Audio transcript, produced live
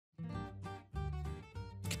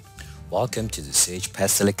Welcome to the Sage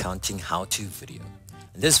Pastel Accounting how-to video.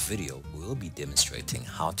 In this video, we will be demonstrating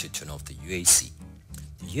how to turn off the UAC.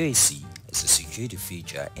 The UAC is a security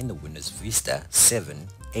feature in the Windows Vista 7,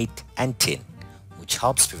 8 and 10, which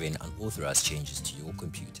helps prevent unauthorized changes to your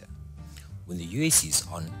computer. When the UAC is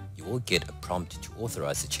on, you will get a prompt to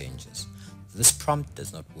authorize the changes. This prompt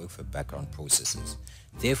does not work for background processes.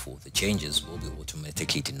 Therefore, the changes will be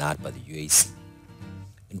automatically denied by the UAC.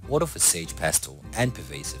 In order for Sage Pastel and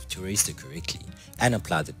Pervasive to register correctly and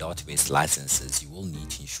apply the database licenses, you will need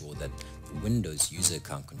to ensure that the Windows user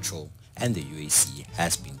account control and the UAC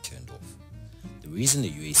has been turned off. The reason the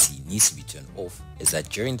UAC needs to be turned off is that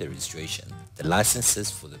during the registration, the licenses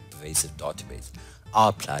for the Pervasive database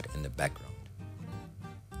are applied in the background.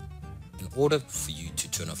 In order for you to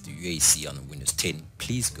turn off the UAC on the Windows 10,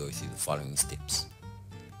 please go through the following steps.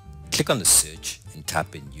 Click on the search and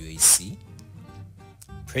type in UAC.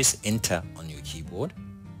 Press enter on your keyboard.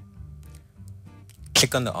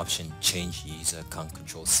 Click on the option change user account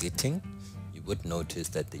control setting. You would notice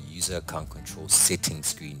that the user account control setting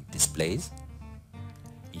screen displays.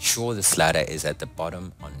 Ensure the slider is at the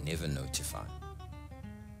bottom on never notify.